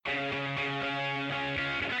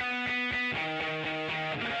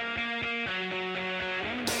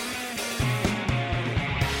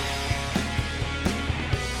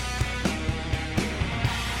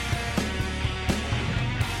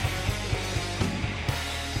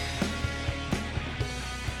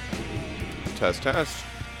Test.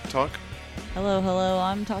 Talk. Hello,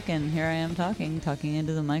 I'm talking. Here I am talking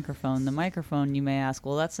into the microphone. The microphone, you may ask,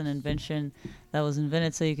 well, that's an invention that was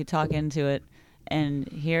invented so you could talk into it. And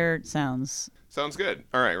here it sounds. Sounds good.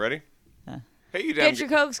 All right, ready? Hey, you damn... Get your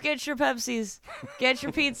Cokes, get your Pepsis, get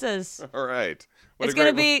your pizzas. All right. It's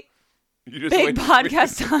going to be big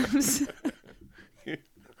podcast times.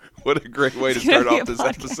 What a great way to start off this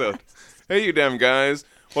episode. Hey, you damn guys.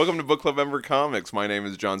 Welcome to Book Club Member Comics. My name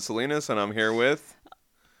is John Salinas, and I'm here with...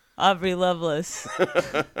 Aubrey Lovelace.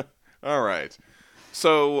 All right.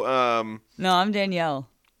 So, No, I'm Danielle.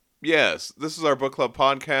 Yes, this is our book club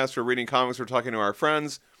podcast. We're reading comics, we're talking to our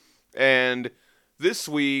friends, and this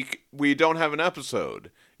week we don't have an episode.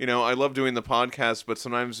 You know, I love doing the podcast, but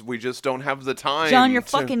sometimes we just don't have the time. John, you're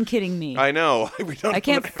fucking kidding me. I know. I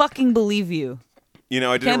can't fucking believe you. You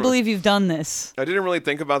know, I can't believe you've done this. I didn't really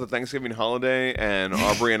think about the Thanksgiving holiday, and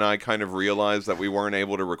Aubrey and I kind of realized that we weren't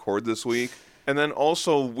able to record this week. And then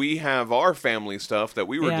also, we have our family stuff that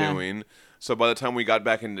we were doing, so by the time we got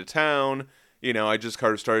back into town... You know, I just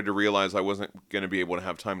kind of started to realize I wasn't going to be able to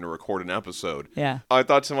have time to record an episode. Yeah. I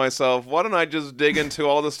thought to myself, why don't I just dig into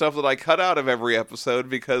all the stuff that I cut out of every episode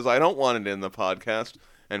because I don't want it in the podcast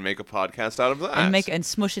and make a podcast out of that. And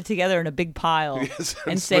smush it together in a big pile. Yes,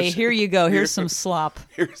 and say, here you go, here's some slop.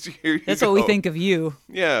 That's what we think of you.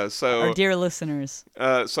 Yeah, so... Our dear listeners.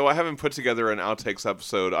 So I haven't put together an Outtakes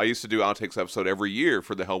episode. I used to do Outtakes episode every year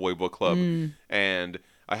for the Hellboy Book Club. And...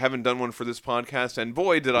 I haven't done one for this podcast, and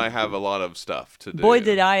boy, did I have a lot of stuff to do. Boy,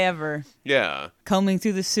 did I ever. Yeah. Combing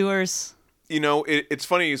through the sewers. You know, it's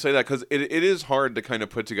funny you say that, because it is hard to kind of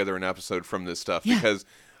put together an episode from this stuff, because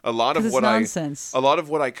a lot of what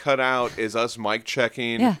I cut out is us mic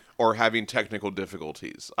checking or having technical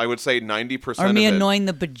difficulties. I would say 90% of it... Or me annoying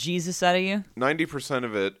the bejesus out of you? 90%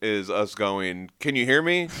 of it is us going, can you hear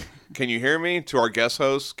me? Can you hear me? To our guest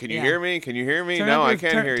host, can you hear me? Can you hear me? No, I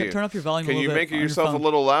can't hear you. Turn up your volume a little bit. Can you make yourself a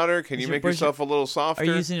little louder? Can you make yourself a little softer? Are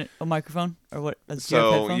you using a microphone? Or what?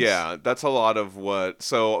 So, yeah, that's a lot of what...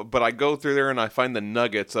 So, but I go through there and I find the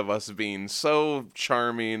nuggets of us being so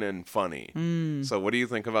charming and funny. So what do you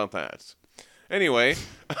think about that? Anyway.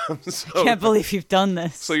 I can't believe you've done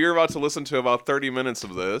this. So you're about to listen to about 30 minutes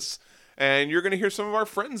of this. And you're going to hear some of our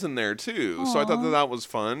friends in there, too. Aww. So I thought that was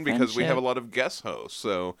fun because we have a lot of guest hosts.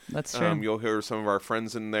 So that's true. You'll hear some of our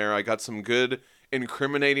friends in there. I got some good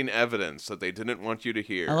incriminating evidence that they didn't want you to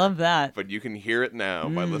hear. I love that. But you can hear it now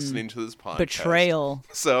by listening to this podcast. Betrayal.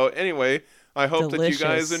 So anyway, I hope that you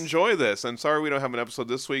guys enjoy this. I'm sorry we don't have an episode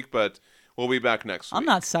this week, but we'll be back next week. I'm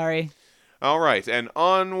not sorry. All right, and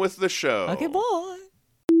on with the show. Okay, boy.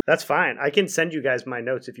 That's fine. I can send you guys my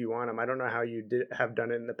notes if you want them. I don't know how you have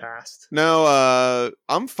done it in the past. No,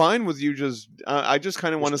 I'm fine with you just... I just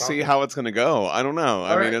kind of want to see how it's going to go. I don't know.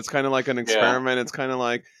 I mean, it's kind of like an experiment. Yeah. It's kind of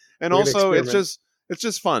like... And weird also, experiment. it's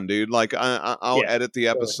just fun, dude. Like, I'll edit the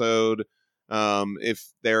episode. If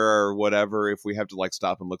there are whatever, if we have to like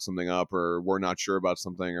stop and look something up or we're not sure about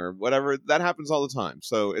something or whatever, that happens all the time.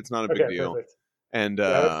 So it's not a big deal. Perfect. And I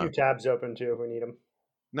have a few tabs open too if we need them.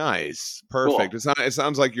 Nice. Perfect. Cool. It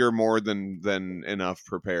sounds like you're more than enough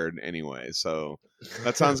prepared anyway. So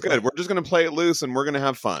that sounds good. We're just going to play it loose and we're going to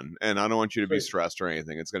have fun. And I don't want you to be stressed or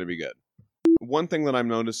anything. It's going to be good. One thing that I'm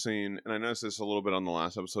noticing, and I noticed this a little bit on the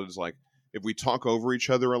last episode, is like if we talk over each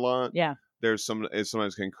other a lot, it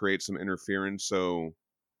sometimes can create some interference. So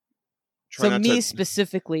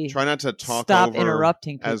specifically, try not to talk stop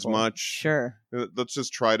interrupting people as much. Sure. Let's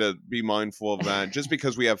just try to be mindful of that. Just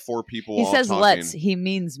because we have 4 people he all says talking, let's, he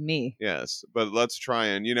means me. Yes, but let's try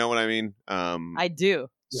and, you know what I mean? I do.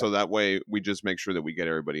 So that way we just make sure that we get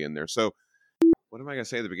everybody in there. So what am I going to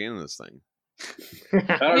say at the beginning of this thing?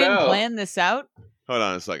 I don't know. Plan this out? Hold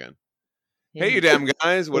on a second. Hey, you damn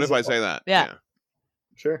guys. What if I say that? Yeah.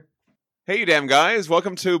 Sure. Hey, you damn guys.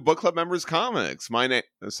 Welcome to Book Club Members Comics.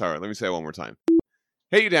 Sorry, let me say it one more time.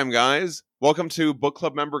 Hey, you damn guys. Welcome to Book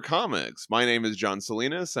Club Member Comics. My name is John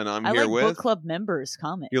Salinas, and I'm here with... Book Club Members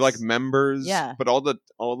Comics. You like members? Yeah. But all the...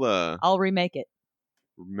 I'll remake it.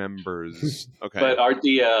 Members. Okay. But aren't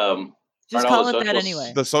the... just call it that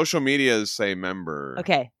anyway. The social medias say member.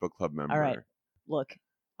 Okay. Book Club Member. All right. Look,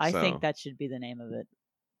 I think that should be the name of it.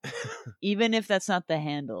 Even if that's not the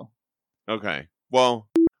handle. Okay. Well...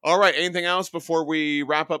 All right, anything else before we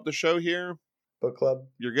wrap up the show here? Book Club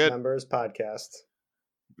You're good. Members Podcast.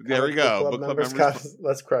 There we go. Book Club members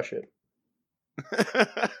let's crush it.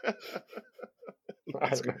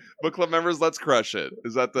 Book Club Members, let's crush it.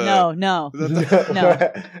 Is that the... No. No.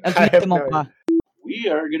 We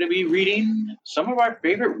are going to be reading some of our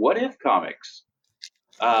favorite What If comics.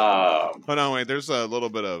 Oh no, wait. There's a little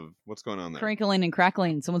bit of what's going on there. Crinkling and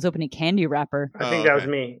crackling. Someone's opening a candy wrapper. I think that was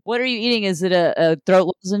me. What are you eating? Is it a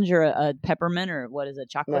throat lozenge or a peppermint or what is it?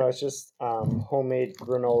 Chocolate? No, it's just homemade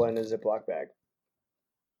granola in a Ziploc bag.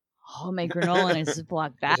 Homemade granola in a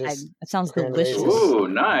Ziploc bag. That sounds delicious. Ooh,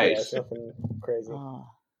 nice. Yeah, nothing crazy. Oh,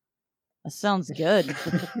 that sounds good.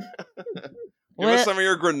 Give us some of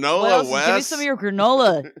your granola, Wes. Give me some of your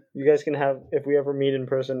granola. You guys can have, if we ever meet in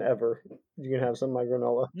person ever, you can have some of my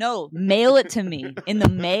granola. No, mail it to me in the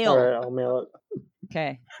mail. All right, I'll mail it.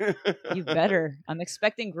 Okay. You better. I'm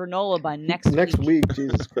expecting granola by next week.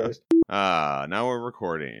 Jesus Christ. Now we're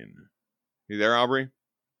recording. You there, Aubrey?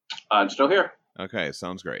 I'm still here. Okay,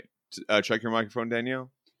 sounds great. Check your microphone, Danielle.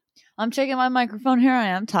 I'm checking my microphone. Here I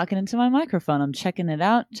am talking into my microphone. I'm checking it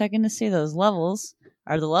out, checking to see those levels.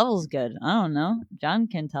 Are the levels good? I don't know. John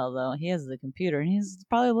can tell, though. He has the computer, and he's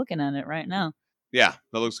probably looking at it right now. Yeah,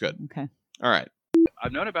 that looks good. Okay. All right.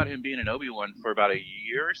 I've known about him being an Obi-Wan for about a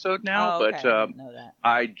year or so now, okay. but I didn't know that.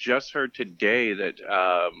 I just heard today that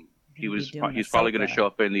he's probably going to show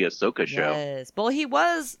up in the Ahsoka show. Yes. Well, he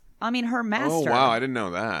was... her master. Oh, wow. I didn't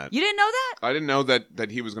know that. You didn't know that? I didn't know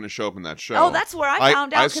that he was going to show up in that show. Oh, that's where I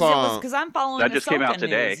found out because I'm following that just came out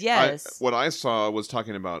today. News. Yes. What I saw was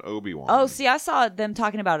talking about Obi-Wan. Oh, see, I saw them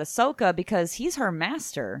talking about Ahsoka because he's her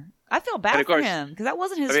master. I feel bad for him because that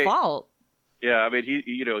wasn't his fault. Yeah,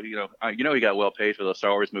 he got well paid for those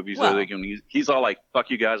Star Wars movies. Well, he's all like,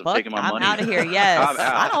 "Fuck you guys, I'm taking my money. I'm out of here." Yes,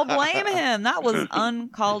 I don't blame him. That was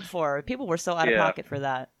uncalled for. People were so out of pocket for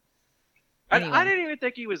that. Anyway. I didn't even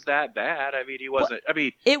think he was that bad. He wasn't.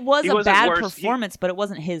 It was a bad performance, but it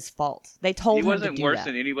wasn't his fault. They told him to do that. He wasn't worse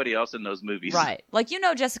than anybody else in those movies. Right.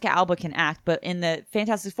 Jessica Alba can act, but in the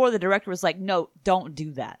Fantastic Four, the director was like, no, don't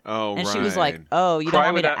do that. Oh, and right. she was like, oh, you don't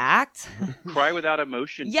want me to act? Cry without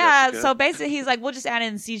emotion, Yeah, Jessica. So basically he's like, we'll just add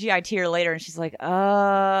in CGI tear later. And she's like,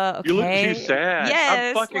 okay. You look too sad.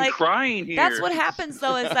 Yes, I'm fucking crying here. That's what happens,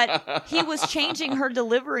 though, is that he was changing her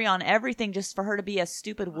delivery on everything just for her to be a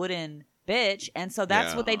stupid wooden bitch, and so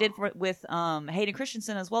that's what they did with Hayden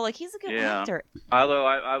Christensen as well. Like, he's a good actor. Although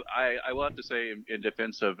I will have to say in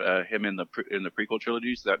defense of him in the prequel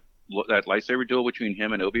trilogies, that lightsaber duel between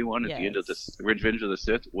him and Obi-Wan at the end of the Revenge of the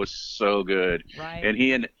Sith was so good. Right. And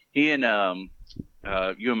he and Ewan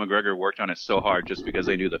McGregor worked on it so hard just because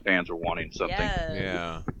they knew the fans were wanting something.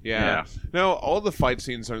 Yes. Yeah. No, all the fight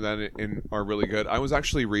scenes are really good. I was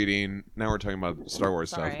actually reading. Now we're talking about Star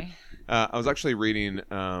Wars stuff. I was actually reading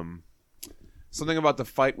something about the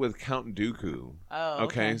fight with Count Dooku. Oh,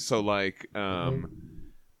 okay. So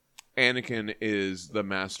Anakin is the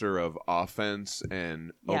master of offense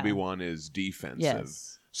and Obi-Wan is defensive.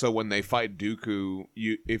 Yes. So when they fight Dooku,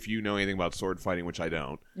 if you know anything about sword fighting, which I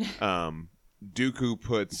don't, Dooku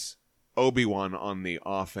puts Obi-Wan on the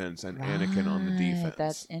offense and Anakin on the defense.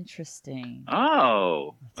 That's interesting.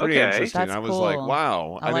 Oh, pretty interesting. That's I was cool. like,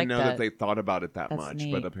 wow, I didn't know that they thought about it that That's much,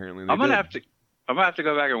 neat. but apparently they I'm gonna did. have to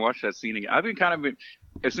go back and watch that scene again. I've been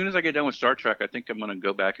as soon as I get done with Star Trek, I think I'm gonna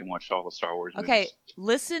go back and watch all the Star Wars movies. Okay,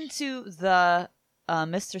 listen to the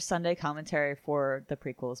Mr. Sunday commentary for the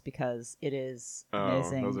prequels because it is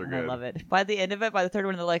amazing. Those are good. I love it. By the end of it, by the third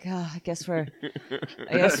one, they're like, I guess we're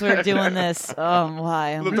doing this. Oh,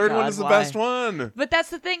 why? Oh, the third one is the best one. But that's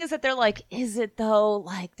the thing, is that they're like, is it though?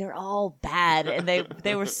 Like, they're all bad, and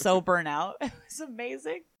they were so burnt out. It was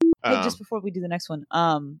amazing. Hey, just before we do the next one,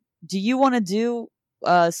 do you want to do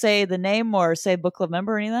say the name or say book club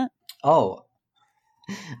member or any of that?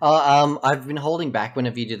 I've been holding back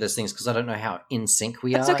whenever you do those things because I don't know how in sync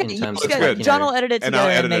we are okay. in terms of John will edit it together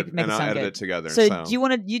and I'll edit it together. So do you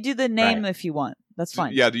want to do the name if you want? That's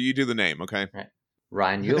fine. Yeah, do you do the name? Okay. Right.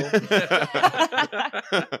 Ryan Yule.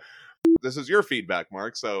 This is your feedback,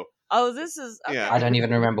 Mark. So. Oh, this is. Okay. Yeah. I don't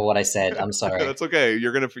even remember what I said. I'm sorry. That's okay.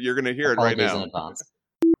 You're gonna hear it right now. In advance.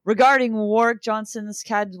 Regarding Warwick Johnson's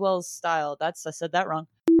Cadwell's style. I said that wrong.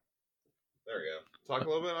 There we go. Talk a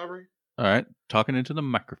little bit, Aubrey. All right, talking into the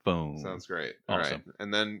microphone. Sounds great. All awesome. Right,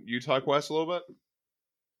 and then you talk, Wes, a little bit.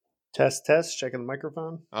 Test, checking the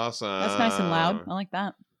microphone. Awesome. That's nice and loud. I like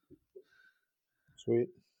that. Sweet.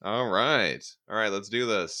 All right, let's do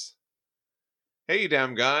this. Hey,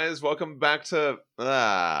 damn guys, welcome back to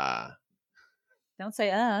Don't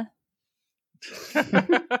say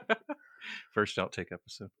First outtake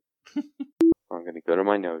episode. I'm gonna go to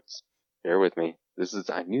my notes. Bear with me.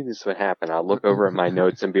 I knew this would happen. I'll look over at my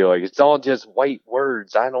notes and be like, it's all just white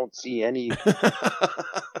words. I don't see any.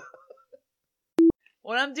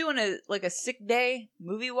 When I'm doing a sick day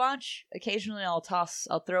movie watch, occasionally I'll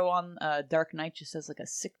throw on Dark Knight just as like a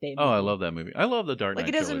sick day movie. Oh, I love that movie. I love the Dark Knight Like,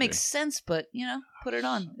 it doesn't trilogy. make sense, but, put it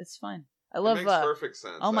on. It's fine. I love. It makes perfect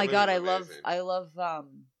sense. Oh my god, I love. I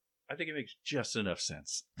think it makes just enough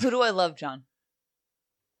sense. Who do I love, John?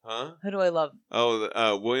 Huh? Who do I love?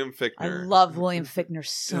 Oh, William Fichtner. I love William Fichtner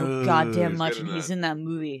so goddamn much, and he's in that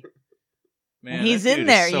movie. Man, and he's in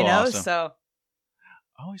there, so awesome. So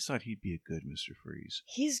I always thought he'd be a good Mr. Freeze.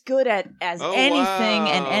 He's good at anything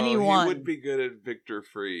and anyone. He would be good at Victor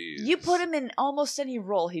Freeze. You put him in almost any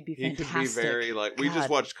role, he'd be fantastic. He could be very we just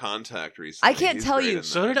watched Contact recently. I can't tell you.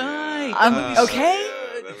 So did I. Okay.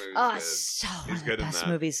 So one of the best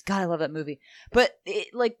movies. God, I love that movie. But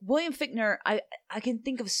William Fichtner, I can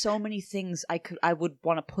think of so many things I would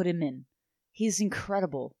want to put him in. He's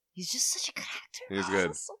incredible. He's just such a good actor. He's good.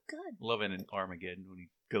 He's so good. Loving in Armageddon when he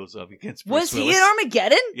goes up against Bruce Willis. Was he in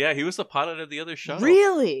Armageddon? Yeah, he was the pilot of the other shuttle.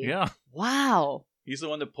 Really? Yeah. Wow. He's the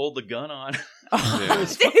one that pulled the gun on.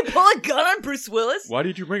 Did he pull a gun on Bruce Willis? Why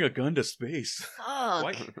did you bring a gun to space?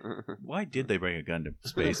 Fuck. Why did they bring a gun to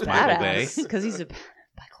space, Michael Bay? Because he's a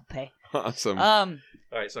Michael Bay. Awesome. All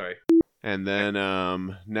right, sorry. And then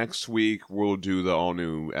next week we'll do the all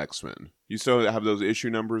new X-Men. You still have those issue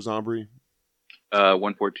numbers, Aubrey?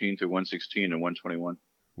 114 through 116 and 121.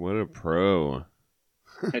 What a pro!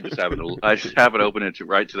 I just haven't opened it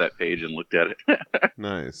right to that page and looked at it.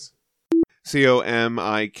 Nice.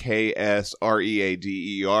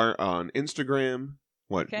 COMIKSREADER on Instagram.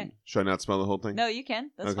 What? Okay. Should I not spell the whole thing? No, you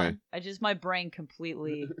can. That's fine. My brain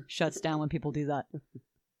completely shuts down when people do that.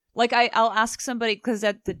 Like I'll ask somebody, because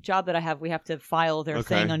at the job that I have, we have to file their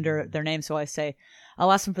thing under their name. So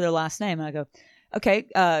I'll ask them for their last name, and I go, okay,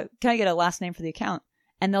 can I get a last name for the account?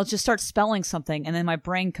 And they'll just start spelling something, and then my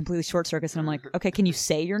brain completely short circuits, and I'm like, okay, can you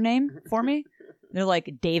say your name for me? And they're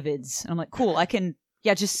like, David's. And I'm like, cool, I can,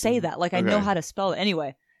 just say that. Like, I know how to spell it.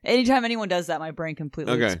 Anyway, anytime anyone does that, my brain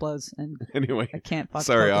completely explodes. And anyway, I can't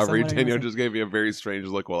sorry, Aubrey. Daniel just gave me a very strange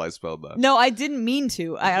look while I spelled that. No, I didn't mean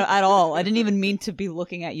to at all. I didn't even mean to be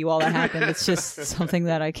looking at you while that happened. It's just something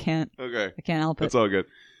that I can't. Okay. I can't help it. It's all good.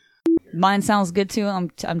 Mine sounds good too.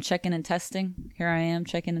 I'm checking and testing. Here I am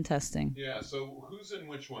checking and testing. Yeah. So who's in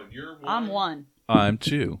which one? You're one. I'm one. I'm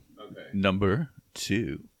two. Okay. Number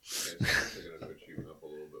 2. Okay, so I'm gonna put you up a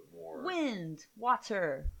little bit more. Wind,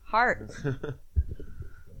 water, heart.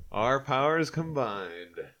 Our powers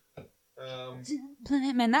combined.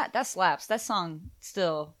 Man, that slaps. That song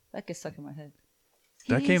still that gets stuck in my head.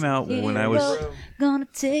 That came out when I was gonna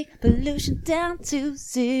take pollution down to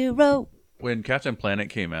 0. When Captain Planet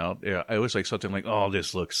came out, I was like something like, "Oh,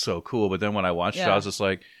 this looks so cool." But then when I watched it, I was just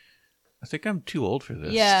like, "I think I'm too old for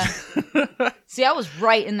this." Yeah. See, I was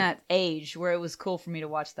right in that age where it was cool for me to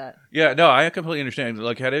watch that. Yeah, no, I completely understand.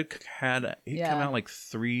 Like, had it come out like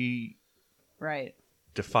 3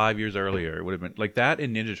 to 5 years earlier, it would have been like that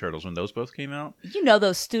and Ninja Turtles when those both came out. You know,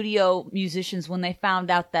 those studio musicians, when they found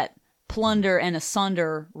out that plunder and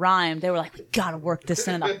asunder rhymed, they were like, "We gotta work this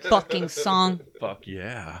into the fucking song." Fuck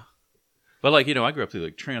yeah. But, like, I grew up through,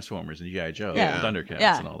 like, Transformers and G.I. Joe and Thundercats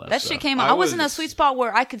and all that That stuff. shit came out. I was in that sweet spot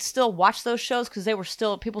where I could still watch those shows because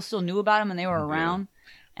people still knew about them and they were around.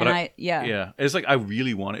 And Yeah. It's like I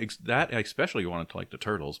really wanted that. I especially wanted to like the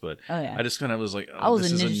Turtles, but I just kind of was like, I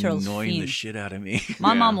was this a Ninja is Turtles annoying fiend. the shit out of me.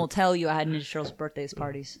 My mom will tell you I had Ninja Turtles birthdays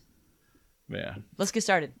parties. Yeah. Let's get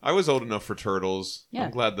started. I was old enough for Turtles. Yeah.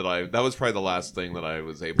 I'm glad that was probably the last thing that I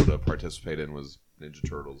was able to participate in was Ninja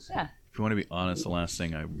Turtles. Yeah. If you want to be honest, the last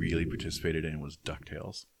thing I really participated in was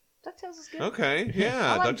DuckTales. DuckTales is good. Okay,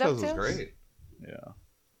 yeah, like DuckTales is great. Yeah.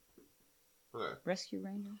 Okay. Rescue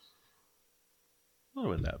Rangers. A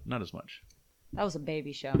little bit of that, not as much. That was a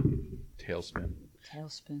baby show. Tailspin.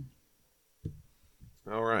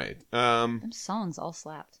 All right. Them songs all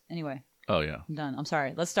slapped. Anyway. Oh yeah. I'm done. I'm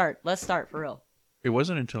sorry. Let's start for real. It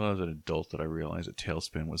wasn't until I was an adult that I realized that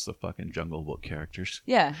Tailspin was the fucking Jungle Book characters.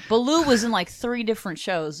 Yeah. Baloo was in like 3 different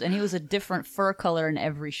shows, and he was a different fur color in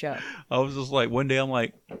every show. I was just like, one day I'm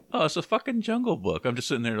like, oh, it's a fucking Jungle Book. I'm just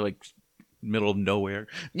sitting there like middle of nowhere.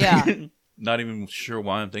 Yeah. Not even sure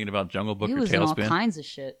why I'm thinking about Jungle Book or Tailspin. He was in all kinds of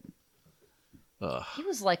shit. Ugh. He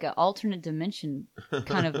was like an alternate dimension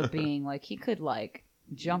kind of a being. Like he could like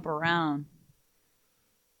jump around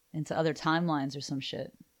into other timelines or some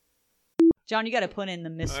shit. John, you got to put in the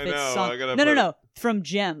Misfits song. No. From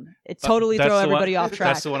Gem. It totally throw everybody off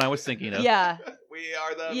track. That's the one I was thinking of. Yeah. We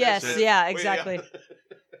are the Yes, Misfits. yeah, exactly.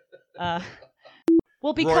 Well,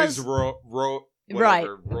 because... Rolls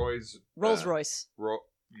Royce.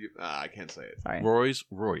 I can't say it. Sorry. Rolls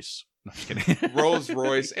Royce. No, I'm just kidding. Rolls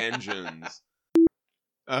Royce engines.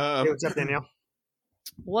 Hey, what's up, Danielle?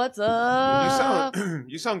 What's up?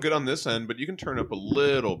 You sound good on this end, but you can turn up a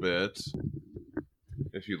little bit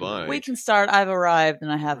if you like. We can start. I've arrived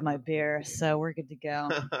and I have my beer, so we're good to go.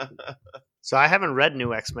 So I haven't read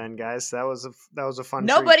New X-Men, guys. That was a fun.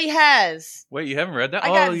 Nobody treat. has. Wait, you haven't read that? I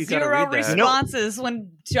got you zero gotta read that. responses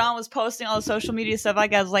when John was posting all the social media stuff. I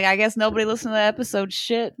guess nobody listened to the episode.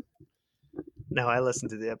 Shit. No, I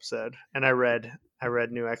listened to the episode and I read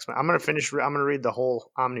New X-Men. I'm gonna read the whole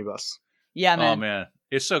omnibus. Yeah, man. Oh man,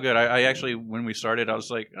 it's so good. I actually, when we started, I was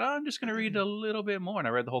like, I'm just gonna read a little bit more, and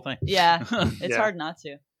I read the whole thing. Yeah, it's hard not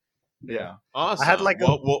to. Yeah, awesome. I had like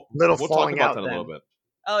little we'll falling talk about out that then. a little bit.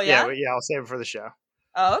 Oh yeah, yeah. I'll save it for the show.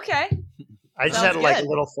 Oh okay. I just had like a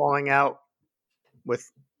little falling out with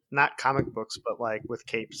not comic books, but like with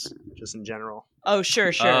capes, just in general. Oh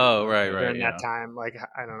sure. Oh right. During that time, like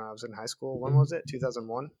I don't know, I was in high school. When was it?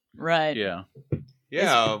 2001. Right. Yeah.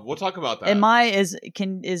 Yeah, we'll talk about that.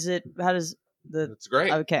 It's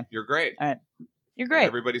great. Okay. You're great. All right. You're great.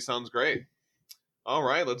 Everybody sounds great. All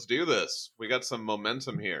right, let's do this. We got some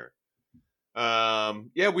momentum here.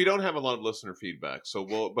 Yeah, we don't have a lot of listener feedback, so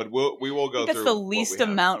we will go through. That's the least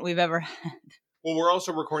amount we've ever had. Well, we're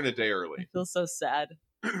also recording a day early. I feel so sad.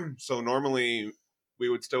 So normally we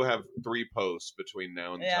would still have 3 posts between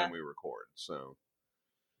now and the time we record. So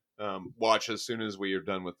watch, as soon as we are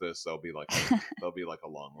done with this, they'll be like a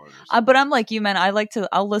long one. But I'm like you, man.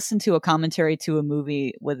 I'll listen to a commentary to a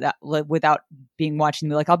movie without being watching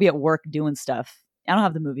the movie. Like I'll be at work doing stuff. I don't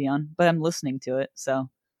have the movie on, but I'm listening to it. So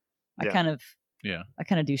I kind of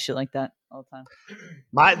do shit like that all the time.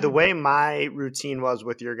 The way my routine was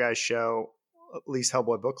with your guys' show, at least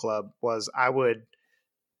Hellboy Book Club, was I would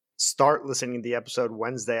start listening to the episode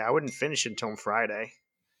Wednesday. I wouldn't finish it until Friday.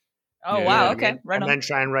 Oh wow! Okay, right on. And then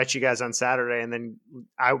try and write you guys on Saturday, and then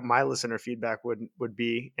my listener feedback would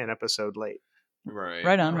be an episode late. Right.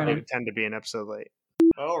 Right on. It would tend to be an episode late.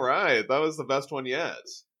 All right, that was the best one yet.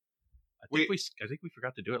 I think we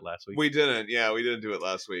forgot to do it last week. We didn't. Yeah, we didn't do it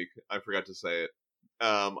last week. I forgot to say it.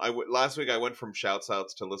 Last week I went from shouts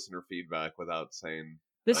outs to listener feedback without saying.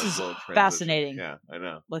 This is fascinating. Yeah, I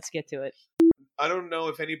know. Let's get to it. I don't know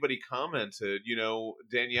if anybody commented.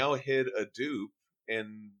 Danielle hid a dupe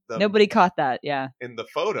nobody caught that. Yeah. In the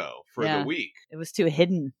photo for the week, it was too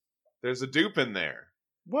hidden. There's a dupe in there.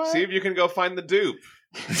 What? See if you can go find the dupe.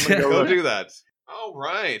 Go do that. All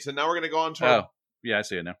right, and now we're gonna go on to. Oh, yeah, I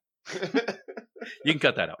see it now. You can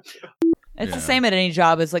cut that out. It's the same at any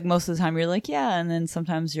job. It's like most of the time you're like, yeah, and then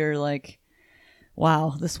sometimes you're like,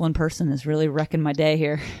 wow, this one person is really wrecking my day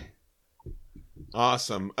here.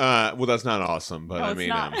 Awesome. Well, that's not awesome, but I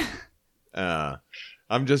mean,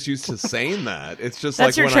 I'm just used to saying that. It's just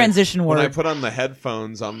that's like your transition word. When I put on the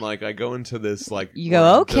headphones, I'm like, I go into this like you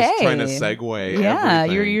go okay, just trying to segue. Yeah,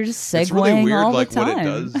 everything. you're just segueing it's really weird, all like the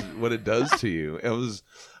time. what it does to you.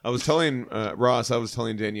 I was telling Ross, I was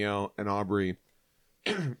telling Danielle and Aubrey.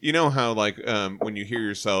 You know how like when you hear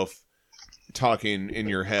yourself talking in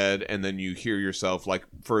your head and then you hear yourself, like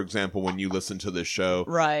for example when you listen to this show,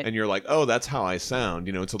 right, and you're like, oh, that's how I sound,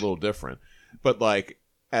 it's a little different, but like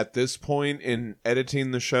at this point in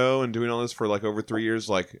editing the show and doing all this for like over 3 years,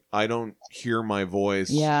 like I don't hear my voice.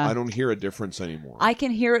 I don't hear a difference anymore. I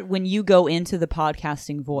can hear it when you go into the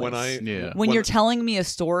podcasting voice. When you're telling me a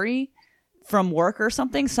story from work or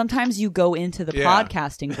something, sometimes you go into the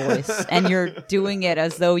podcasting voice and you're doing it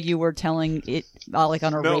as though you were telling it like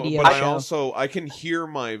on a radio show. I can hear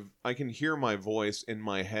my voice in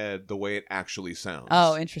my head the way it actually sounds.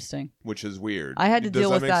 Oh, interesting. Which is weird. I had to deal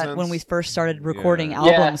with that when we first started recording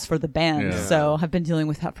albums for the band, so I've been dealing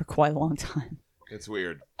with that for quite a long time. It's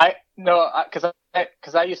weird. Because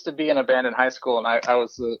I used to be in a band in high school and I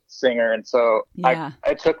was the singer, and so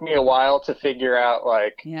it took me a while to figure out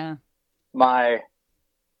like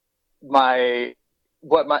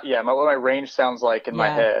what my range sounds like in my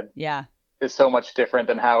head is so much different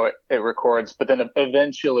than how it records. But then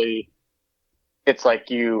eventually it's like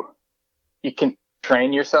you can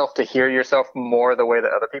train yourself to hear yourself more the way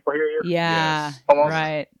that other people hear you. Almost.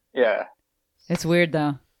 Right. Yeah. It's weird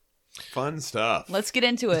though. Fun stuff. Let's get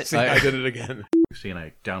into it. See, I did it again. And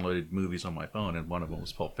I downloaded movies on my phone, and one of them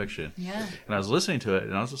was Pulp Fiction. Yeah. And I was listening to it,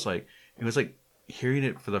 and I was just like, it was like hearing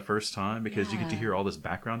it for the first time because you get to hear all this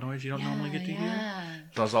background noise you don't normally get to hear.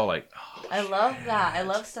 So I was all like, oh, I love that. I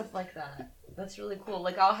love stuff like that. That's really cool.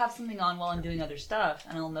 Like I'll have something on while I'm doing other stuff,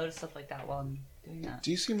 and I'll notice stuff like that while I'm doing that.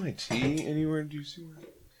 Do you see my tea anywhere? Do you see where?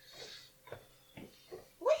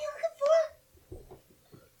 What are you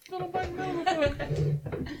looking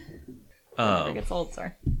for? It gets old,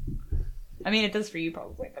 sorry. I mean, it does for you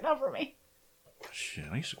probably, but not for me. Shit,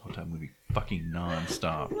 I used to watch that movie fucking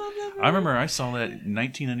nonstop. I remember I saw that in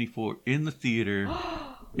 1994 in the theater.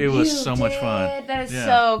 It was so much fun. That is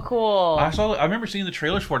so cool. I remember seeing the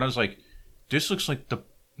trailers for it, and I was like, this looks like the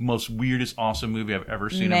most weirdest, awesome movie I've ever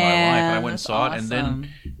seen in my life. And I went and saw it, and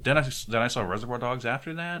then I saw Reservoir Dogs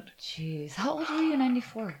after that. Jeez, how old were you in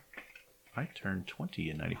 '94? I turned 20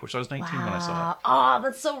 in '94, so I was 19 when I saw it. Oh,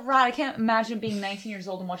 that's so rad! I can't imagine being 19 years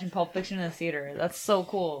old and watching Pulp Fiction in the theater. That's so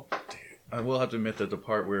cool. Dude, I will have to admit that the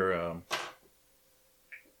part where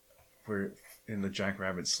in the Jack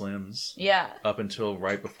Rabbit Slims, up until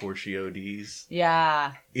right before she ODs,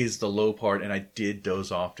 is the low part, and I did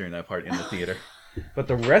doze off during that part in the theater. But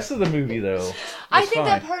the rest of the movie, though, I think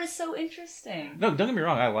that part is so interesting. No, don't get me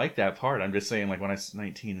wrong. I like that part. I'm just saying, like, when I was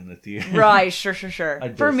 19 in the theater. Right, sure.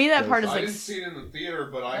 For me, that part is like... I didn't see it in the theater,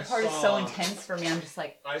 but that part is so intense for me. I'm just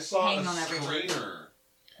like, I saw hanging a on every screener.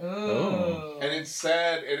 Ooh. And it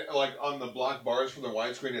said, like, on the black bars from the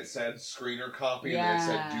widescreen, it said screener copy, and then it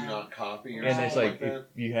said do not copy or something it's like that.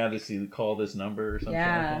 You had to call this number or something like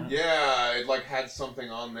that. Yeah, it, like, had something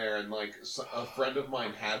on there, and, like, a friend of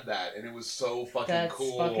mine had that, and it was so fucking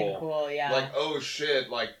cool. That's fucking cool, yeah. Like, oh shit,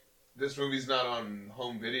 like, this movie's not on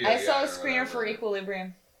home video I saw a screener for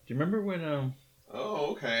Equilibrium. Do you remember when,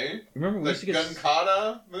 Oh, okay. Remember we used to get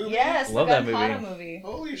Gunkata movie? Yes, love the that Gunkata movie.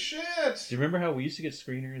 Holy shit! Do you remember how we used to get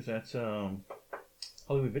screeners at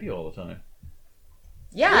Hollywood Video all the time?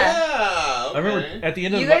 Yeah. Okay. I remember at the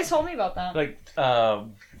end of you guys told me about that. Like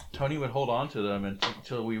Tony would hold on to them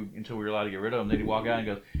until we were allowed to get rid of them. Then he'd walk out and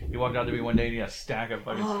go. He walked out to me one day and he had a stack of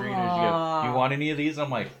fucking screeners. He goes, "You want any of these?" I'm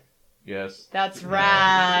like, "Yes." That's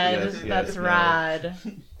rad. Yes, That's rad.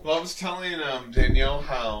 Well, I was telling Danielle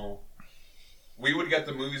how we would get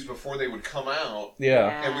the movies before they would come out.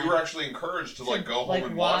 Yeah. And we were actually encouraged to like go home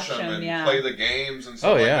and watch them and play the games and Oh,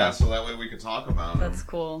 stuff like yeah. that, so that way we could talk about them. That's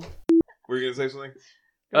cool. Were you gonna say something?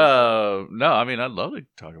 No, I mean I'd love to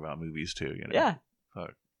talk about movies too. You know? Yeah.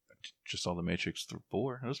 Just saw The Matrix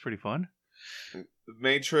 4. That was pretty fun.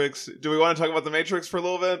 Matrix. Do we want to talk about The Matrix for a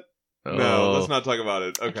little bit? No, let's not talk about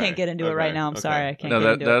it. Okay. I can't get into it right now. I'm sorry. I can't get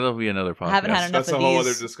into it. That'll be another podcast. I haven't had enough That's of a whole these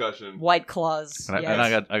other discussion. White Claws. And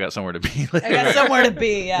I got somewhere to be later. I got somewhere to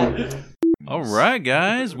be, yeah. All right,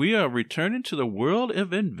 guys. We are returning to the world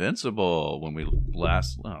of Invincible when we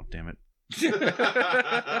last... Oh, damn it.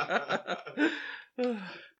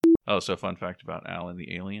 So fun fact about Alan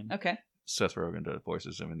the Alien. Okay. Seth Rogen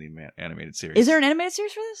voices him in the animated series. Is there an animated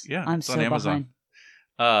series for this? Yeah. I'm so on Amazon.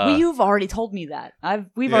 Behind. You've already told me that.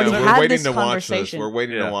 We've already had this conversation. We're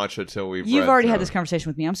waiting to watch it till we've. You've already had this conversation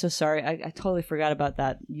with me. I'm so sorry. I totally forgot about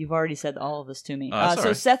that. You've already said all of this to me.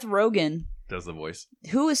 So Seth Rogen does the voice.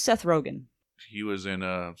 Who is Seth Rogen? He was in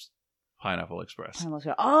Pineapple Express.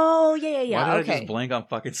 Oh yeah. Why did I just blank on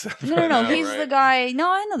fucking Seth? No. He's the guy. No,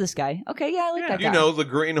 I know this guy. Okay, yeah, I like that guy. You know the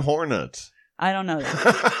Green Hornet. I don't know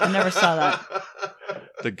that. I never saw that.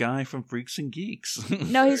 The guy from Freaks and Geeks.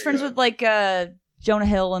 No, he's friends with like Jonah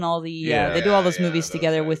Hill and all the. They do all those movies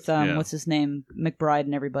together with what's his name, McBride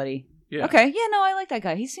and everybody. Yeah. Okay. Yeah. No, I like that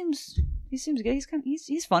guy. He seems good. He's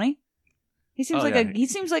funny. He seems he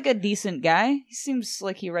seems like a decent guy. He seems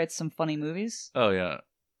like he writes some funny movies. Oh yeah.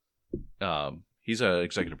 He's an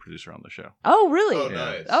executive producer on the show. Oh, really? Oh,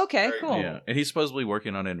 nice. Okay, Very cool. Yeah, and he's supposedly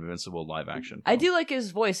working on an Invincible live action film. I do like his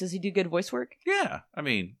voice. Does he do good voice work? Yeah, I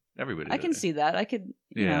mean everybody. I can see that. I could.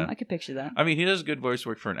 I could picture that. I mean, he does good voice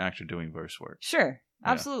work for an actor doing voice work. Sure,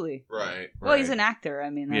 absolutely. Yeah. Right. Well, he's an actor. I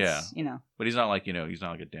mean, that's, But he's not like he's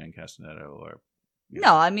not like a Dan Castaneda or.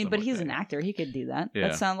 No, I mean, but he's an actor. He could do that.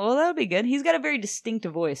 Yeah. That would be good. He's got a very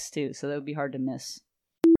distinctive voice too, so that would be hard to miss.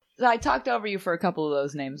 I talked over you for a couple of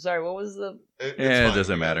those names. Sorry, what was the... It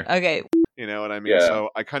doesn't matter. Okay. You know what I mean? Yeah. So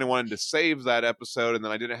I kind of wanted to save that episode, and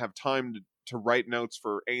then I didn't have time to write notes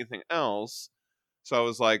for anything else. So I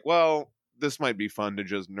was like, well, this might be fun to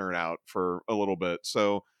just nerd out for a little bit.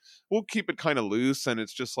 So we'll keep it kind of loose, and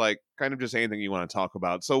it's just like, kind of just anything you want to talk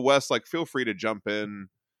about. So Wes, like, feel free to jump in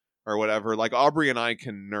or whatever. Like, Aubrey and I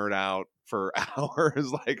can nerd out for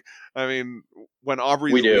hours. Like, I mean, when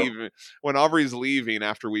Aubrey's leaving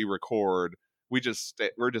after we record, we're just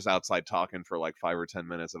outside talking for like 5 or 10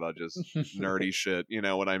 minutes about just nerdy shit. You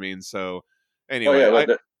know what I mean? So anyway,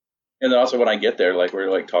 and then also when I get there, like we're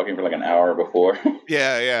like talking for like an hour before.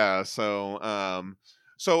 Yeah. So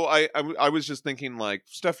I was just thinking like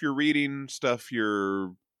stuff you're reading, stuff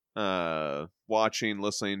you're watching,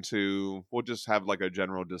 listening to. We'll just have like a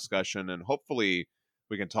general discussion, and hopefully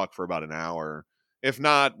we can talk for about an hour. If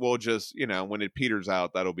not, we'll just, when it peters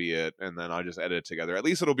out, that'll be it. And then I'll just edit it together. At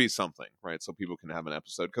least it'll be something, right? So people can have an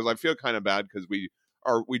episode. Because I feel kind of bad because we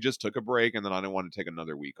just took a break, and then I don't want to take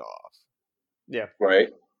another week off. Yeah. Right.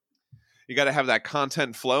 You got to have that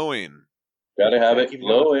content flowing. Got to have it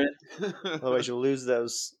flowing. Otherwise you'll lose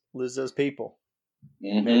those people.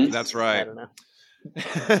 Mm-hmm. That's right. I don't know.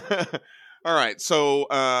 All right. So,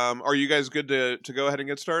 are you guys good to go ahead and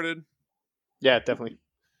get started? Yeah, definitely.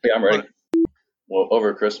 Yeah, I'm ready. Well,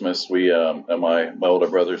 over Christmas, we, my older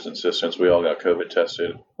brothers and sisters, we all got COVID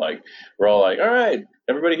tested. Like, we're all like, all right,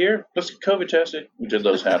 everybody here, let's get COVID tested. We did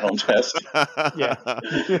those at-home tests. Yeah.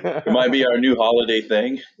 It might be our new holiday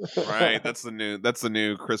thing. Right. That's the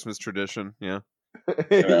new Christmas tradition. Yeah.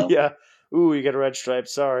 Yeah. Ooh, you got a red stripe.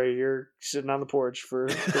 Sorry, you're sitting on the porch for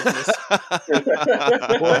Christmas.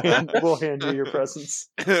 We'll hand you your presents.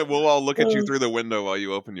 We'll all look at you through the window while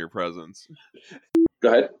you open your presents.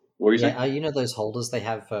 Go ahead. What were you saying? You know those holders they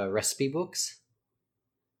have for recipe books?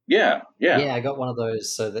 Yeah. Yeah, I got one of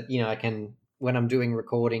those so that, I can, when I'm doing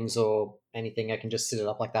recordings or anything, I can just sit it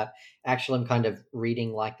up like that. Actually, I'm kind of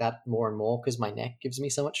reading like that more and more because my neck gives me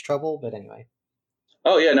so much trouble. But anyway.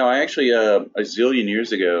 Oh, yeah, no, I actually, a zillion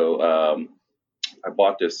years ago, I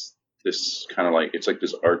bought this kind of like, it's like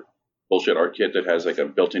this bullshit art kit that has like a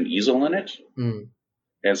built-in easel in it. Mm.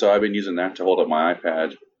 And so I've been using that to hold up my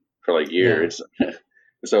iPad for like years. Yeah.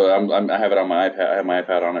 So I have it on my iPad. I have my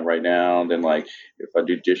iPad on it right now. And then like, if I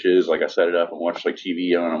do dishes, like I set it up and watch like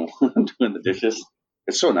TV when I'm doing the dishes.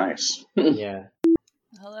 It's so nice. Yeah.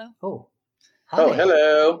 Hello. Oh. Hi. Oh,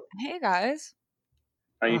 hello. Hey guys.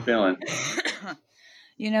 How you feeling?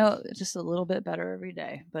 Just a little bit better every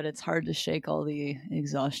day, but it's hard to shake all the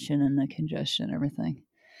exhaustion and the congestion and everything.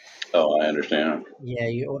 Oh, I understand. Yeah,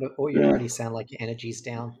 you already sound like your energy's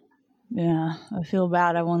down. Yeah, I feel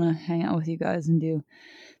bad. I want to hang out with you guys and do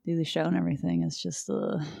the show and everything. It's just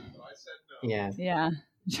Yeah. Yeah.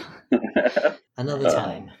 Another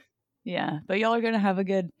time. Yeah, but y'all are gonna have a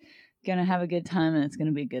good time, and it's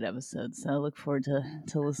gonna be a good episode. So I look forward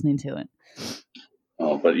to listening to it.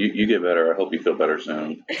 Oh, but you get better. I hope you feel better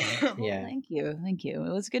soon. Yeah. Thank you.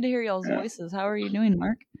 It was good to hear y'all's voices. How are you doing,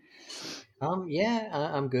 Mark? Yeah,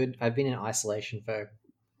 I'm good. I've been in isolation for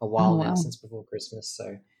a while now, since before Christmas.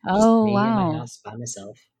 So just me in my house by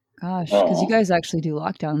myself. Gosh, because you guys actually do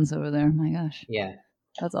lockdowns over there. My gosh. Yeah.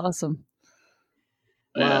 That's awesome.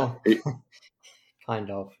 Well, kind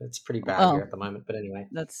of. It's pretty bad here at the moment, but anyway.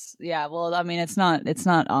 Well, I mean, it's not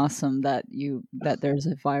awesome that there's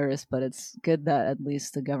a virus, but it's good that at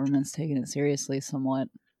least the government's taking it seriously somewhat.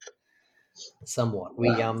 We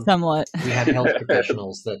have health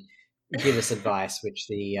professionals that give us advice, which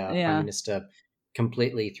the Prime Minister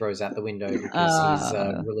completely throws out the window because he's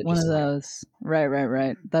religious. One of those.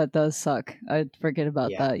 Right. That does suck. I forget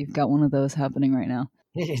about that. You've got one of those happening right now.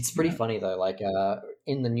 It's pretty funny though. Like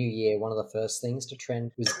in the new year, one of the first things to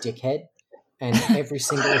trend was dickhead, and every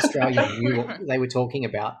single Australian knew what they were talking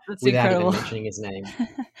about without even mentioning his name.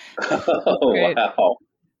 Oh, wow.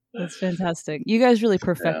 That's fantastic. You guys really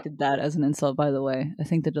perfected that as an insult, by the way. I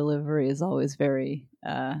think the delivery is always very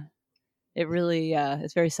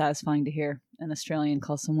it's very satisfying to hear an Australian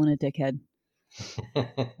call someone a dickhead.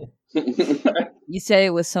 You say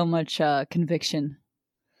it with so much conviction.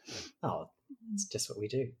 Oh, it's just what we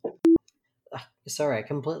do. Sorry, I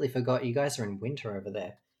completely forgot. You guys are in winter over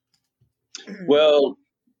there. Well,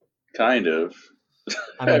 kind of.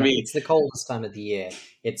 I mean, it's the coldest time of the year.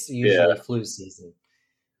 It's usually flu season.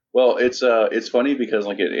 Well, it's funny because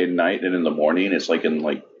like at night and in the morning, it's in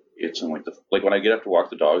when I get up to walk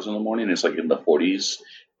the dogs in the morning, it's like in the 40s,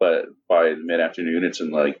 but by mid afternoon, it's in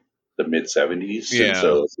like the mid 70s. Yeah. And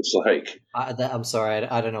so it's like I'm sorry,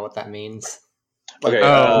 I don't know what that means. Okay.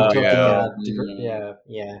 Yeah.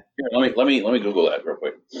 Let me Google that real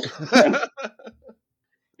quick.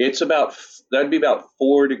 That'd be about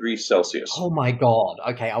 4 degrees Celsius. Oh my God.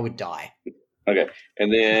 Okay, I would die. Okay,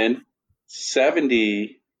 and then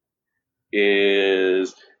 70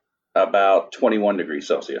 is about 21 degrees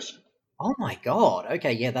Celsius. Oh my God.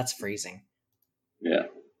 Okay, yeah, that's freezing. Yeah.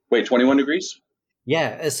 Wait, 21 degrees?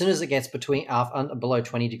 Yeah, as soon as it gets below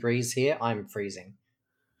 20 degrees here, I'm freezing.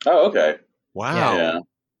 Oh, okay. Wow.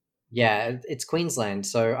 Yeah, it's Queensland,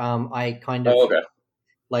 so I kind of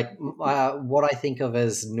like what I think of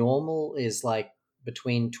as normal is like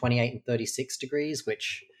between 28 and 36 degrees,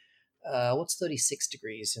 which what's 36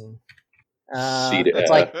 degrees and it's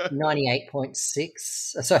like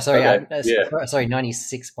 98.6. Sorry,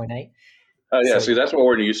 96.8. Oh yeah, see that's what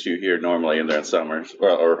we're used to here normally in the summers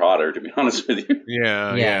or hotter, to be honest with you.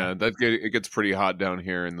 Yeah. It gets pretty hot down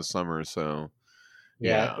here in the summer, so.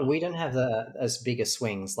 Yeah, we don't have as big a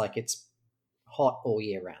swings. Like it's hot all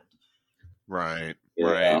year round. Right. Yeah.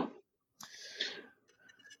 Right.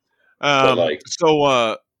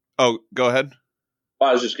 Go ahead. Well,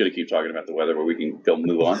 I was just going to keep talking about the weather, but we can go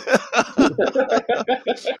move on.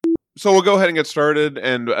 So we'll go ahead and get started,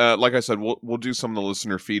 and like I said, we'll do some of the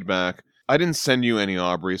listener feedback. I didn't send you any,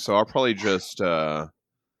 Aubrey, so I'll probably just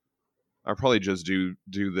I'll probably just do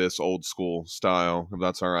this old school style, if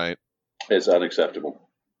that's all right. It's unacceptable.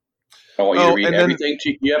 I want you to read everything.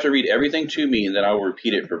 You have to read everything to me, and then I will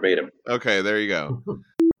repeat it verbatim. Okay, there you go.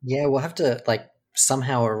 Yeah, we'll have to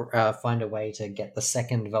somehow find a way to get the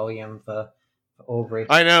second volume for Aubrey.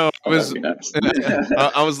 I know. I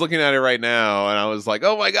was looking at it right now, and I was like,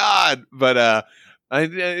 "Oh my god!" But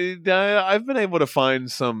I've been able to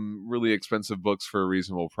find some really expensive books for a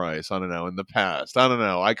reasonable price. I don't know. In the past, I don't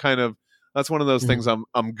know. That's one of those things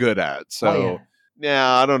I'm good at. So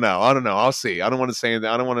yeah, I don't know. I'll see. I don't want to say anything.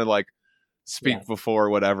 I don't want to speak before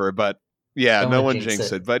whatever. But yeah, no one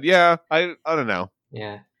jinx it. But yeah, I don't know.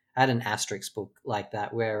 Yeah, I had an Asterix book like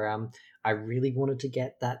that where I really wanted to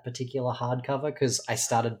get that particular hardcover because I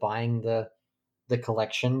started buying the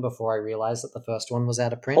collection before I realized that the first one was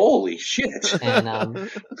out of print. Holy shit! And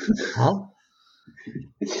huh?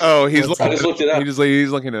 Oh, I just looked it up.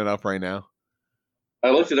 He's looking it up right now. I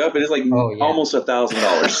looked it up. It is almost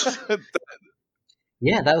 $1,000.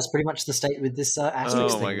 Yeah, that was pretty much the state with this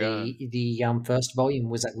Asterix thing. The first volume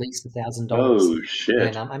was at least $1,000. Oh shit!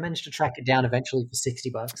 And I managed to track it down eventually for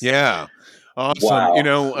 $60. Yeah, awesome. Wow. You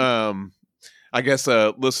know, I guess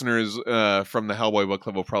listeners from the Hellboy Book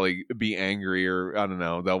Club will probably be angry, or I don't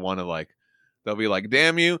know. They'll want to they'll be like,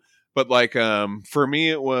 "Damn you!" But for me,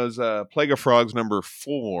 it was Plague of Frogs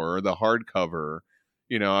 #4, the hardcover.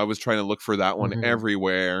 You know, I was trying to look for that one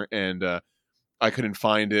everywhere, and I couldn't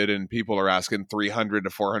find it, and people are asking $300 to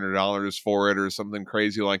 $400 for it or something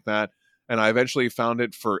crazy like that. And I eventually found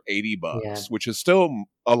it for $80, which is still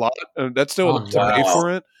a lot. That's still to pay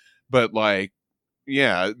for it, but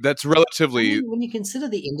yeah, that's relatively. When you consider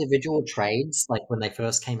the individual trades, when they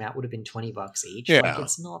first came out, would have been $20 each. Yeah,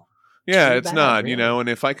 it's not. Yeah, it's not. Really. You know, and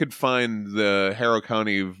if I could find the Harrow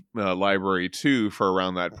County Library 2 for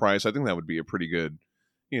around that price, I think that would be a pretty good.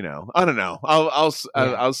 You know, I don't know.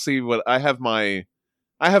 I'll see what I have my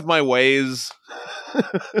ways.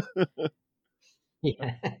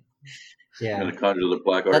 Yeah.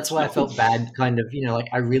 That's why I felt bad. Kind of,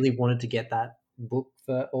 I really wanted to get that book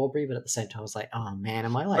for Aubrey, but at the same time, I was like, oh man,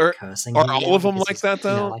 am I cursing? Are all of them like that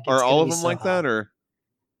though? Are all of them like that, or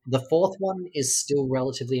the fourth one is still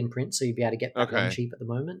relatively in print, so you'd be able to get that one cheap at the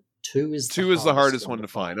moment. Two is the hardest one to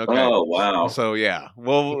find. Okay. Oh wow! So yeah,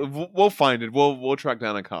 we'll find it. We'll track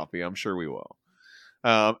down a copy. I'm sure we will.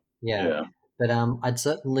 Yeah. But I'd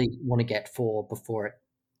certainly want to get 4 before it.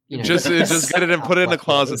 Just get it and put it in a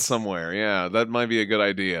closet somewhere. Yeah, that might be a good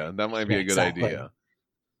idea. That might be a good idea.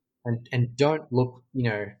 And don't look,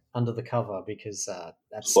 under the cover because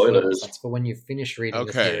that's spoilers. That's for when you finish reading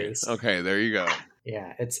the series. Okay, there you go.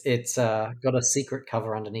 Yeah, it's got a secret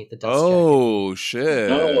cover underneath the dust jacket. Oh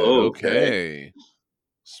shit! Oh, okay.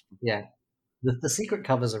 Yeah, the secret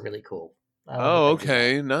covers are really cool.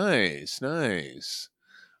 Okay, nice,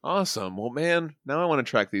 awesome. Well, man, now I want to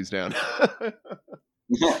track these down. I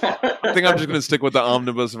think I'm just gonna stick with the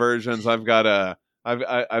omnibus versions. I've got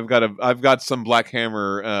some Black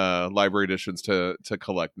Hammer library editions to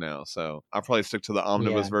collect now, so I'll probably stick to the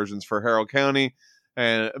omnibus versions for Harrow County.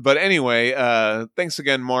 But anyway, thanks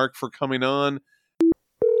again, Mark, for coming on.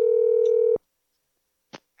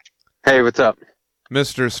 Hey, what's up?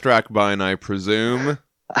 Mr. Strackbine, I presume.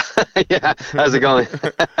 Yeah, how's it going?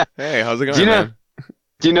 Hey, how's it going, man?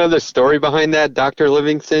 Do you know the story behind that, Dr.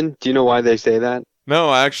 Livingston? Do you know why they say that? No,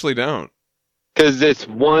 I actually don't. Because this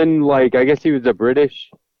one, I guess he was a British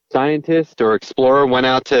scientist or explorer, went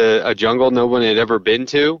out to a jungle no one had ever been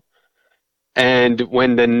to. And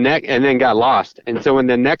then got lost. And so when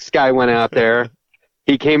the next guy went out there,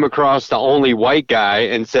 he came across the only white guy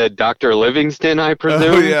and said, Dr. Livingston, I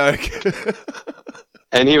presume. Oh, yeah.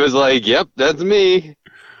 And he was like, yep, that's me.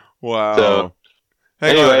 Wow. So,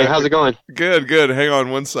 anyway, how's it going? Good. Hang on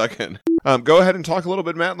one second. Go ahead and talk a little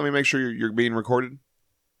bit, Matt. Let me make sure you're being recorded.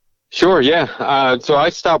 Sure, yeah. So I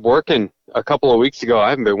stopped working a couple of weeks ago. I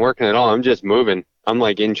haven't been working at all. I'm just moving. I'm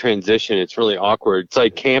in transition. It's really awkward. It's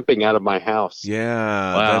like camping out of my house.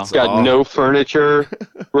 Yeah. Wow. It's got no furniture.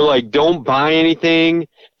 We're don't buy anything.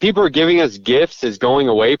 People are giving us gifts as going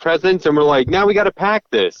away presents. And we're now we got to pack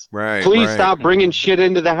this. Right. Please stop bringing shit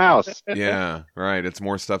into the house. Yeah. Right. It's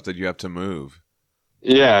more stuff that you have to move.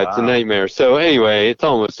 Yeah. It's a nightmare. So anyway, it's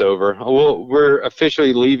almost over. We're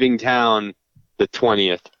officially leaving town the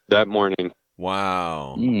 20th that morning.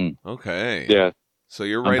 Wow. Okay. Yeah. So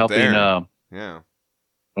you're right there. Yeah.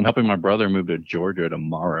 I'm helping my brother move to Georgia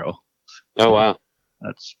tomorrow. Oh, wow.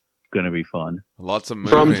 That's going to be fun. Lots of moving.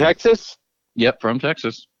 From Texas? Yep, from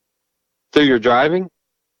Texas. So you're driving?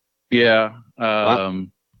 Yeah. Yeah,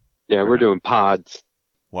 we're doing pods.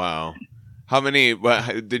 Wow. How many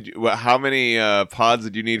pods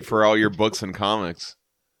did you need for all your books and comics?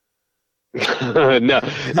 No,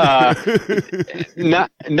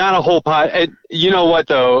 not a whole pot. You know what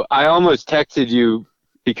though? I almost texted you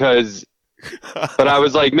because, but I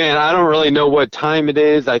was like, man, I don't really know what time it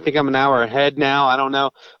is. I think I'm an hour ahead now. I don't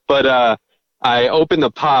know, but I opened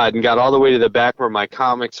the pod and got all the way to the back where my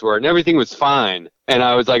comics were, and everything was fine. And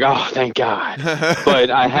I was like, oh, thank God. But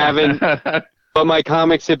I haven't. But my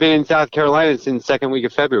comics have been in South Carolina since the second week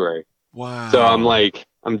of February. Wow. So I'm like,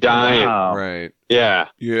 I'm dying. Wow. Right. Yeah.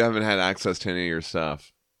 You haven't had access to any of your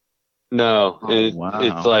stuff. No. It's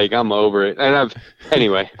like, I'm over it. And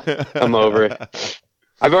I'm over it.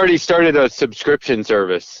 I've already started a subscription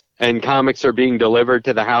service, and comics are being delivered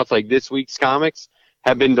to the house. Like this week's comics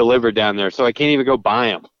have been delivered down there, so I can't even go buy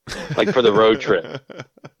them, like for the road trip.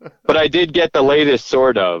 But I did get the latest,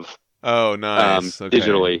 sort of. Oh, nice.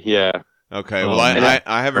 Digitally, yeah. Okay, well, I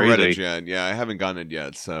haven't read it yet. Yeah, I haven't gotten it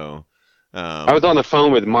yet, so... I was on the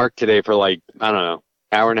phone with Mark today for like, I don't know,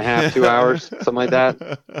 hour and a half, 2 hours, something like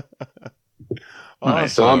that. Awesome.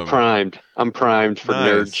 So I'm primed. For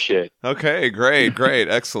nerd shit. Okay, great,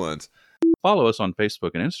 excellent. Follow us on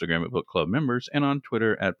Facebook and Instagram at Book Club Members, and on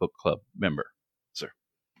Twitter at Book Club Member. Sir,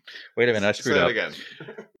 wait a minute, I screwed up. Say it again.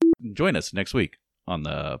 Join us next week on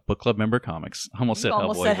the Book Club Member Comics. I almost said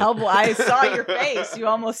Hellboy. I saw your face. You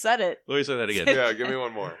almost said it. Let me say that again. Yeah, give me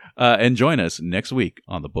one more. And join us next week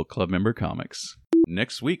on the Book Club Member Comics.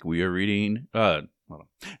 Next week we are reading.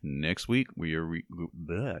 Next week.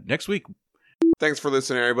 Thanks for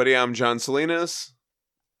listening, everybody. I'm John Salinas.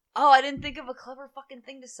 Oh, I didn't think of a clever fucking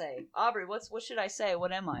thing to say. Aubrey, what should I say?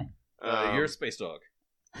 What am I? You're a space dog.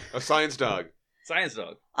 A science dog. Science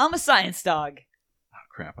dog. I'm a science dog.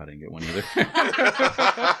 Crap, I didn't get one either.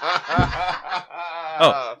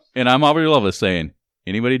 Oh, and I'm Aubrey Lovelace saying,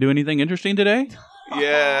 anybody do anything interesting today?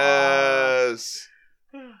 Yes.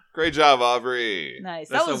 Great job, Aubrey. Nice.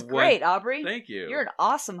 That was great, Aubrey. Thank you. You're an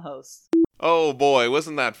awesome host. Oh, boy,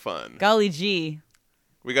 wasn't that fun? Golly gee.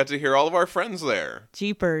 We got to hear all of our friends there.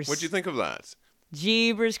 Jeepers. What'd you think of that?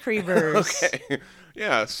 Jeebers creepers. Okay.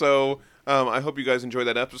 Yeah, so I hope you guys enjoyed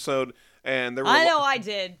that episode. And there were I know I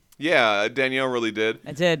did. Yeah, Danielle really did.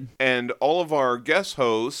 I did. And all of our guest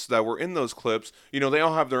hosts that were in those clips, they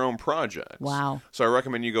all have their own projects. Wow. So I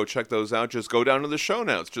recommend you go check those out. Just go down to the show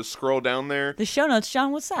notes. Just scroll down there. The show notes,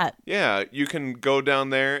 John, what's that? Yeah, you can go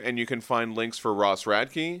down there and you can find links for Ross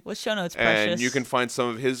Radke. What show notes, Precious? And you can find some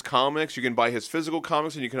of his comics. You can buy his physical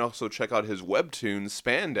comics, and you can also check out his webtoons,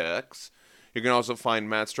 Spandex. You can also find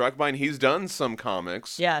Matt Struckbein. He's done some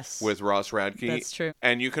comics with Ross Radke. That's true.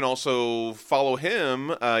 And you can also follow him.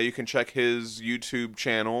 You can check his YouTube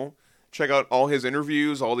channel. Check out all his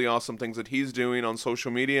interviews, all the awesome things that he's doing on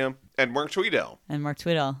social media. And Mark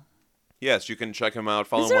Tweedale. Yes, you can check him out.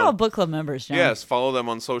 Follow These are all book club members, John. Yes, follow them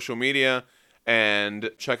on social media.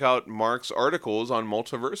 And check out Mark's articles on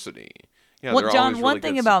Multiversity. Yeah, well, John, really one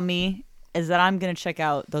thing about me is that I'm going to check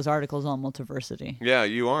out those articles on Multiversity. Yeah,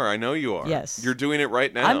 you are. I know you are. Yes. You're doing it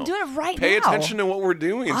right now. I'm doing it right Pay now. Pay attention to what we're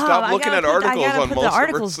doing. Stop looking at articles on Multiversity. The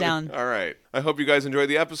articles down. All right. I hope you guys enjoyed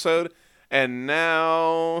the episode. And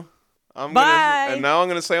now I'm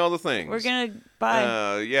gonna say all the things. We're going to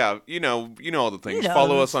bye. Yeah, you know all the things.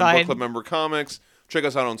 Follow us on Book Club Member Comics. Check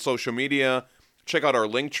us out on social media. Check out our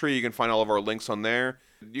link tree. You can find all of our links on there.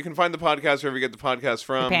 You can find the podcast wherever you get the podcast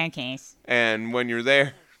from. The pancakes. And when you're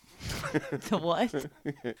there, the what?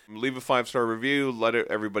 Leave a 5-star review. Let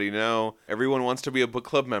everybody know. Everyone wants to be a book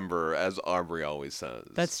club member, as Aubrey always says.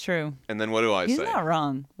 That's true. And then what do I say? He's not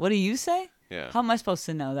wrong. What do you say? Yeah. How am I supposed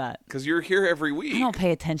to know that? Because you're here every week. I don't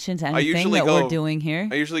pay attention to anything we're doing here.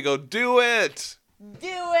 I usually go, do it! Do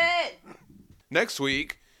it! Next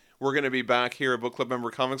week, we're going to be back here at Book Club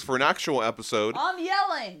Member Comics for an actual episode. I'm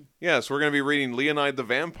yelling! Yes, we're going to be reading Leonide the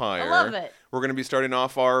Vampire. I love it. We're going to be starting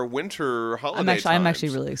off our winter holiday I'm actually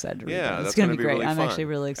really excited to read that. It's going to be great. Really I'm actually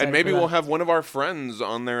really excited. And maybe we'll have one of our friends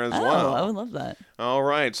on there as well. I would love that. All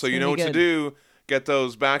right, so you know what to do. Get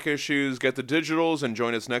those back issues, get the digitals, and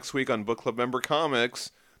join us next week on Book Club Member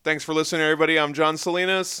Comics. Thanks for listening, everybody. I'm John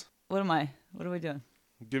Salinas. What am I? What are we doing?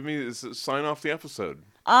 Sign off the episode.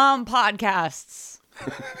 Podcasts.